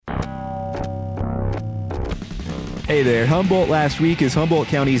Hey there, Humboldt Last Week is Humboldt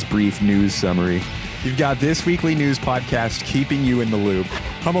County's brief news summary. You've got this weekly news podcast keeping you in the loop.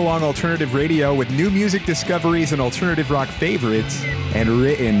 Hum along alternative radio with new music discoveries and alternative rock favorites, and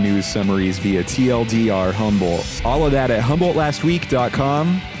written news summaries via TLDR Humboldt. All of that at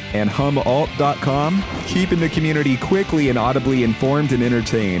HumboldtLastWeek.com and HumAlt.com, keeping the community quickly and audibly informed and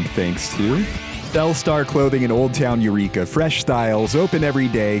entertained, thanks to Bellstar Clothing in Old Town Eureka. Fresh styles, open every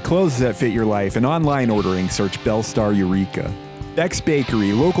day, clothes that fit your life, and online ordering, search Bellstar Eureka. Beck's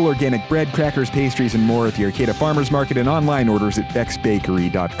Bakery, local organic bread, crackers, pastries, and more at the Arcata Farmers Market, and online orders at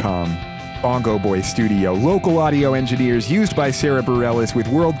becksbakery.com. Bongo Boy Studio, local audio engineers used by Sarah Bareilles with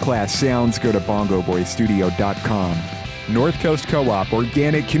world-class sounds. Go to bongoboystudio.com. North Coast Co-op,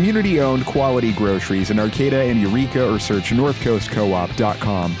 organic, community-owned, quality groceries in Arcata and Eureka, or search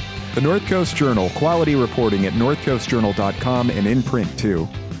northcoastcoop.com. The North Coast Journal, quality reporting at northcoastjournal.com and in print too.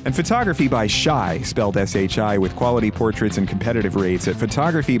 And Photography by Shy, spelled S-H-I, with quality portraits and competitive rates at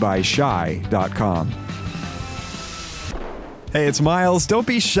photographybyshy.com. Hey, it's Miles. Don't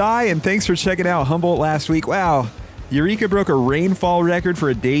be shy, and thanks for checking out Humboldt Last Week. Wow, Eureka broke a rainfall record for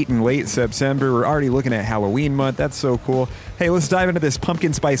a date in late September. We're already looking at Halloween month. That's so cool. Hey, let's dive into this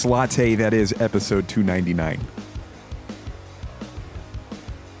pumpkin spice latte that is episode 299.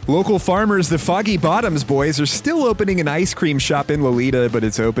 Local farmers, the Foggy Bottoms boys, are still opening an ice cream shop in Lolita, but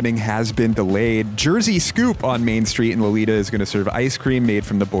its opening has been delayed. Jersey Scoop on Main Street in Lolita is going to serve ice cream made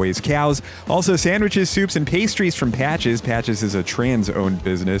from the boys' cows. Also, sandwiches, soups, and pastries from Patches. Patches is a trans-owned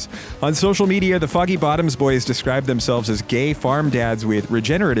business. On social media, the Foggy Bottoms boys describe themselves as gay farm dads with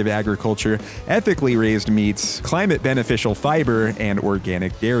regenerative agriculture, ethically raised meats, climate-beneficial fiber, and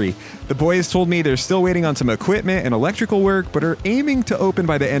organic dairy. The boys told me they're still waiting on some equipment and electrical work, but are aiming to open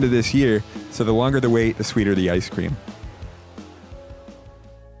by the end of this year, so the longer the wait, the sweeter the ice cream.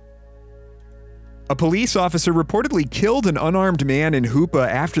 A police officer reportedly killed an unarmed man in Hoopa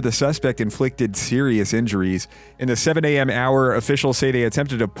after the suspect inflicted serious injuries. In the 7 a.m. hour, officials say they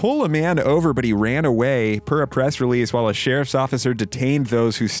attempted to pull a man over, but he ran away. Per a press release, while a sheriff's officer detained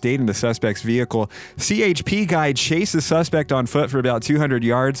those who stayed in the suspect's vehicle, CHP guy chased the suspect on foot for about 200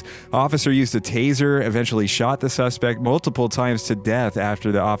 yards. Officer used a taser, eventually shot the suspect multiple times to death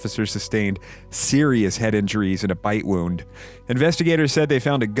after the officer sustained serious head injuries and a bite wound. Investigators said they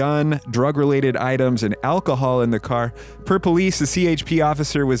found a gun, drug-related items, and alcohol in the car. Per police, the CHP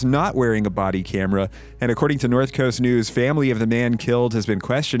officer was not wearing a body camera, and according to North Coast News, family of the man killed has been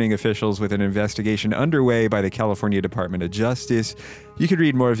questioning officials with an investigation underway by the California Department of Justice. You can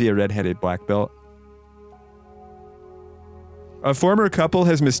read more via Redheaded Black Belt. A former couple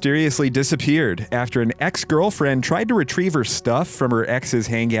has mysteriously disappeared after an ex-girlfriend tried to retrieve her stuff from her ex's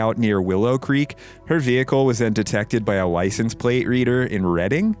hangout near Willow Creek. Her vehicle was then detected by a license plate reader in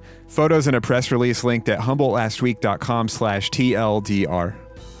Redding. Photos in a press release linked at HumboldtLastWeek.com/TLDR.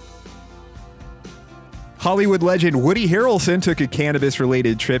 Hollywood legend Woody Harrelson took a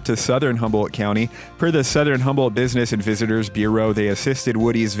cannabis-related trip to southern Humboldt County. Per the Southern Humboldt Business and Visitors Bureau, they assisted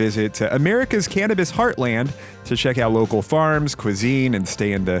Woody's visit to America's cannabis heartland to check out local farms, cuisine, and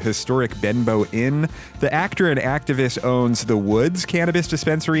stay in the historic Benbow Inn. The actor and activist owns The Woods Cannabis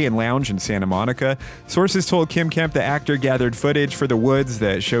Dispensary and Lounge in Santa Monica. Sources told Kim Kemp the actor gathered footage for The Woods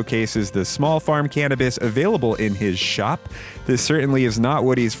that showcases the small farm cannabis available in his shop. This certainly is not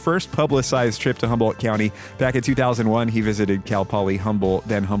Woody's first publicized trip to Humboldt County. Back in 2001, he visited Cal Poly Humboldt,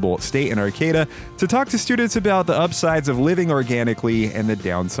 then Humboldt State in Arcata, to talk to students about the upsides of living organically and the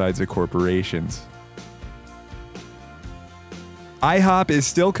downsides of corporations. IHOP is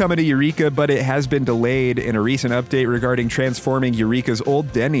still coming to Eureka, but it has been delayed. In a recent update regarding transforming Eureka's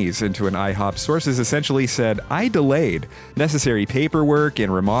old Denny's into an IHOP, sources essentially said, "I delayed. Necessary paperwork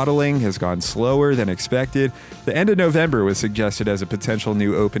and remodeling has gone slower than expected. The end of November was suggested as a potential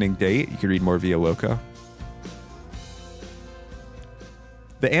new opening date." You can read more via Loco.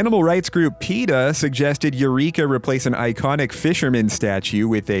 The animal rights group PETA suggested Eureka replace an iconic fisherman statue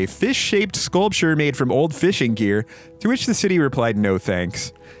with a fish-shaped sculpture made from old fishing gear, to which the city replied no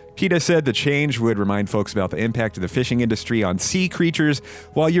thanks. PETA said the change would remind folks about the impact of the fishing industry on sea creatures.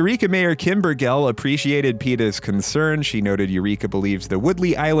 While Eureka Mayor Kim Burgell appreciated PETA's concern, she noted Eureka believes the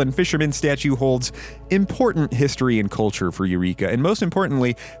Woodley Island fisherman statue holds important history and culture for Eureka, and most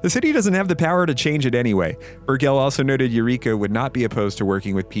importantly, the city doesn't have the power to change it anyway. Burgell also noted Eureka would not be opposed to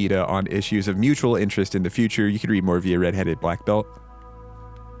working with PETA on issues of mutual interest in the future. You can read more via Redheaded Black Belt.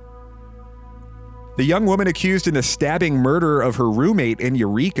 The young woman accused in the stabbing murder of her roommate in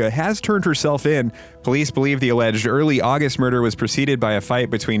Eureka has turned herself in. Police believe the alleged early August murder was preceded by a fight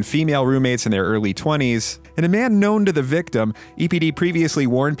between female roommates in their early 20s and a man known to the victim. EPD previously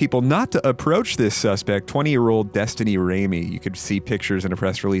warned people not to approach this suspect, 20-year-old Destiny Ramey. You could see pictures in a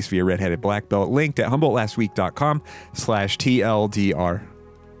press release via Redheaded Black Belt, linked at HumboldtLastWeek.com/TLDR.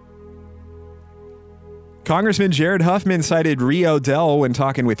 Congressman Jared Huffman cited Rio Dell when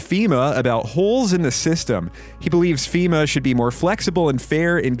talking with FEMA about holes in the system. He believes FEMA should be more flexible and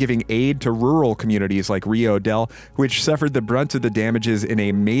fair in giving aid to rural communities like Rio Dell, which suffered the brunt of the damages in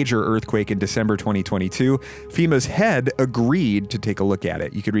a major earthquake in December 2022. FEMA's head agreed to take a look at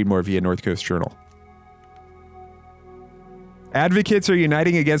it. You could read more via North Coast Journal. Advocates are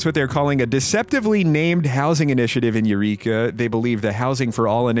uniting against what they're calling a deceptively named housing initiative in Eureka. They believe the Housing for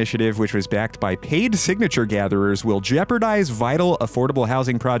All initiative, which was backed by paid signature gatherers, will jeopardize vital affordable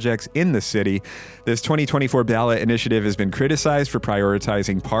housing projects in the city. This 2024 ballot initiative has been criticized for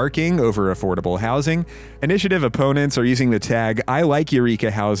prioritizing parking over affordable housing. Initiative opponents are using the tag I like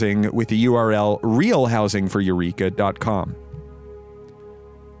Eureka Housing with the URL realhousingforeureka.com.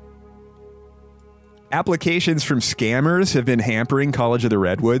 Applications from scammers have been hampering College of the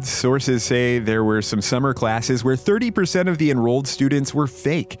Redwoods. Sources say there were some summer classes where 30% of the enrolled students were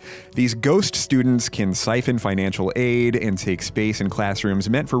fake. These ghost students can siphon financial aid and take space in classrooms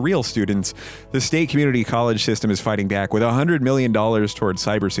meant for real students. The state community college system is fighting back with $100 million towards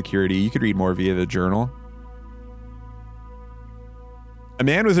cybersecurity. You could read more via the Journal. A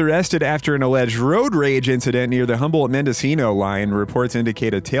man was arrested after an alleged road rage incident near the Humboldt-Mendocino line. Reports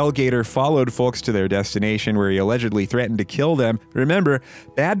indicate a tailgater followed folks to their destination where he allegedly threatened to kill them. Remember,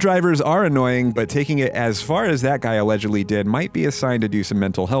 bad drivers are annoying, but taking it as far as that guy allegedly did might be a sign to do some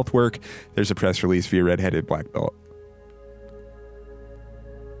mental health work. There's a press release via Redheaded Black Belt.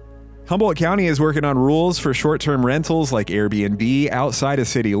 Humboldt County is working on rules for short-term rentals like Airbnb outside of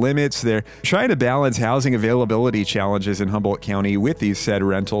city limits. They're trying to balance housing availability challenges in Humboldt County with these said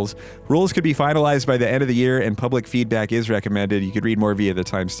rentals. Rules could be finalized by the end of the year, and public feedback is recommended. You could read more via the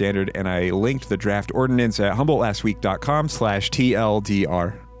Times Standard, and I linked the draft ordinance at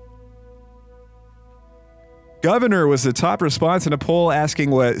HumboldtLastWeek.com/TLDR. Governor was the top response in a poll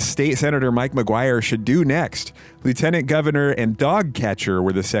asking what State Senator Mike McGuire should do next. Lieutenant Governor and dog catcher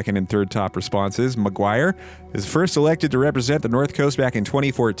were the second and third top responses. McGuire is first elected to represent the North Coast back in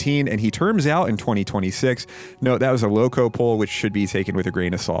 2014, and he terms out in 2026. Note, that was a Loco poll, which should be taken with a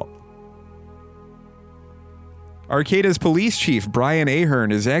grain of salt. Arcata's police chief, Brian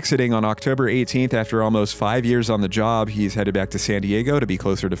Ahern, is exiting on October 18th after almost 5 years on the job. He's headed back to San Diego to be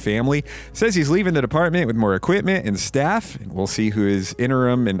closer to family. Says he's leaving the department with more equipment and staff, and we'll see who his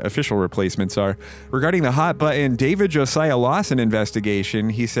interim and official replacements are. Regarding the hot button David Josiah Lawson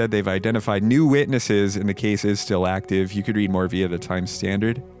investigation, he said they've identified new witnesses and the case is still active. You could read more via the Times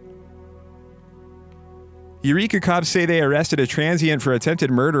Standard. Eureka cops say they arrested a transient for attempted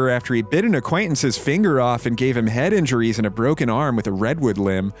murder after he bit an acquaintance's finger off and gave him head injuries and a broken arm with a redwood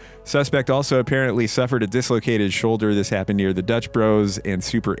limb. Suspect also apparently suffered a dislocated shoulder. This happened near the Dutch Bros and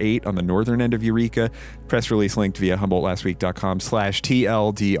Super 8 on the northern end of Eureka. Press release linked via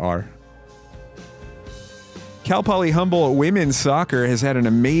HumboldtLastWeek.com/TLDR. Cal Poly Humboldt women's soccer has had an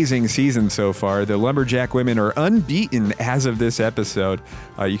amazing season so far. The Lumberjack women are unbeaten as of this episode.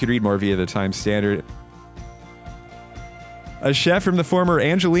 You can read more via the Times Standard. A chef from the former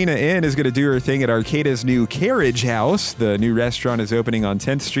Angelina Inn is going to do her thing at Arcata's new Carriage House. The new restaurant is opening on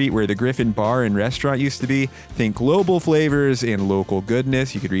 10th Street where the Griffin Bar and Restaurant used to be. Think global flavors and local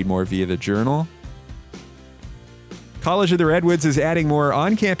goodness. You could read more via the Journal. College of the Redwoods is adding more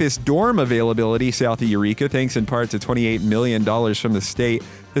on-campus dorm availability south of Eureka, thanks in part to $28 million from the state.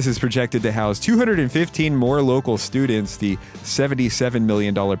 This is projected to house 215 more local students. The $77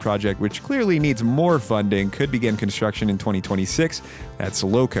 million project, which clearly needs more funding, could begin construction in 2026. That's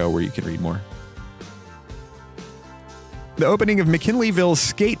Loco, where you can read more. The opening of McKinleyville's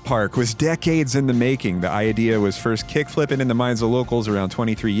skatepark was decades in the making. The idea was first kickflipping in the minds of locals around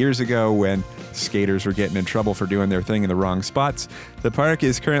 23 years ago when skaters were getting in trouble for doing their thing in the wrong spots. The park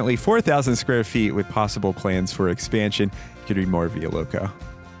is currently 4,000 square feet with possible plans for expansion. You can read more via Loco.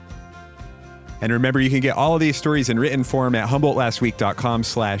 And remember, you can get all of these stories in written form at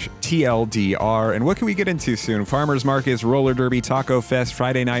HumboldtLastWeek.com/TLDR. And what can we get into soon? Farmers markets, roller derby, taco fest,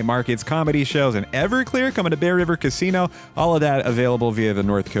 Friday night markets, comedy shows, and Everclear coming to Bear River Casino. All of that available via the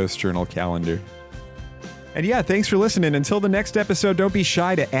North Coast Journal calendar. And yeah, thanks for listening. Until the next episode, don't be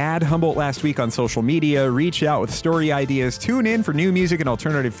shy to add Humboldt Last Week on social media, reach out with story ideas, tune in for new music and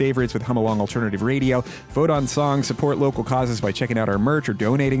alternative favorites with Hum Along Alternative Radio, vote on songs, support local causes by checking out our merch or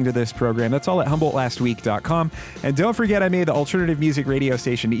donating to this program. That's all at HumboldtLastWeek.com. And don't forget, I made the alternative music radio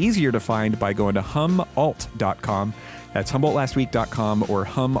station easier to find by going to HumAlt.com. That's HumboldtLastWeek.com or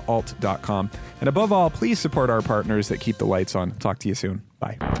HumAlt.com. And above all, please support our partners that keep the lights on. Talk to you soon.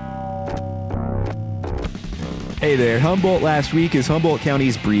 Bye. Hey there, Humboldt Last Week is Humboldt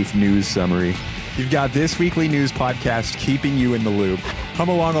County's brief news summary. You've got this weekly news podcast keeping you in the loop. Hum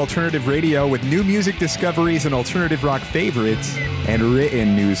Along Alternative Radio with new music discoveries and alternative rock favorites, and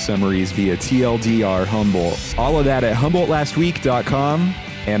written news summaries via TLDR Humboldt. All of that at HumboldtLastWeek.com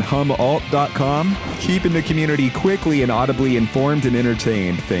and HumAlt.com, keeping the community quickly and audibly informed and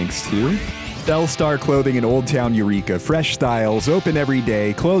entertained, thanks to Bellstar Clothing in Old Town Eureka. Fresh styles, open every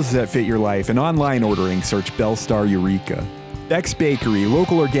day, clothes that fit your life, and online ordering, search Bellstar Eureka. Beck's Bakery,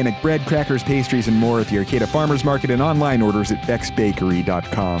 local organic bread, crackers, pastries, and more at the Arcata Farmers Market, and online orders at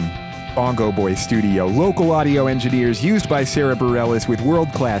becksbakery.com. Bongo Boy Studio, local audio engineers used by Sarah Bareilles with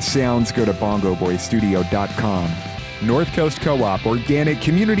world-class sounds. Go to bongoboystudio.com. North Coast Co-op, organic,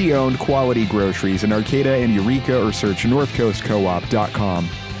 community-owned, quality groceries in Arcata and Eureka, or search northcoastcoop.com.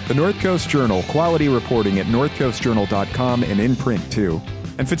 The North Coast Journal, quality reporting at northcoastjournal.com and in print too.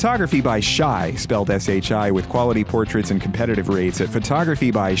 And Photography by Shy, spelled S-H-I, with quality portraits and competitive rates at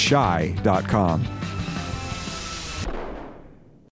photographybyshy.com.